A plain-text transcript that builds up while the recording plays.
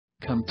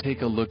Come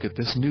take a look at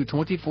this new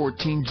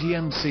 2014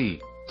 GMC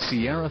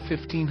Sierra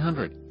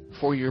 1500.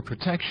 For your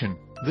protection,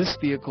 this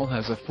vehicle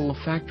has a full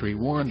factory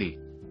warranty.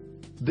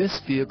 This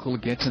vehicle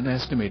gets an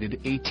estimated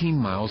 18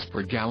 miles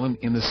per gallon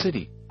in the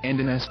city, and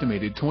an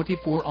estimated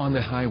 24 on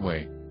the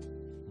highway.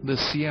 The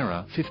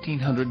Sierra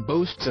 1500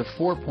 boasts a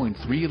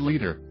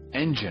 4.3-liter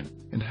engine,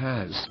 and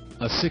has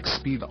a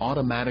 6-speed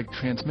automatic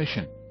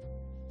transmission.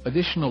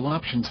 Additional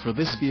options for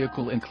this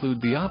vehicle include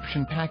the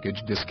option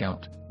package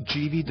discount,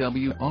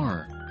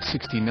 GVWR,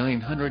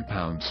 6,900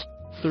 pounds,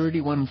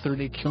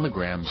 3130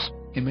 kilograms,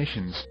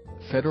 emissions,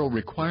 federal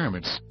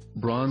requirements,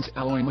 bronze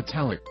alloy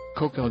metallic,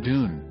 cocoa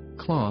dune,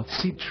 cloth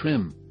seat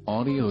trim,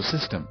 audio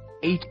system,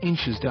 8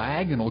 inches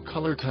diagonal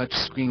color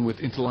touchscreen with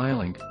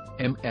Intelli-Link,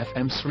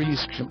 FM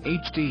Series XM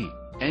HD,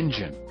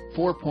 engine,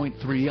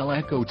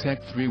 4.3L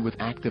EcoTech 3 with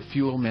active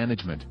fuel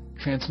management,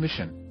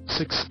 transmission,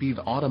 6-speed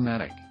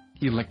automatic,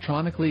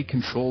 electronically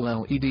controlled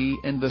LED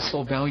and the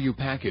full value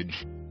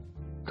package.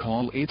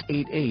 Call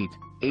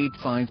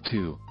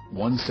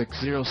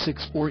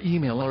 888-852-1606 or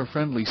email our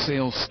friendly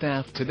sales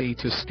staff today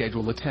to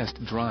schedule a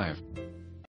test drive.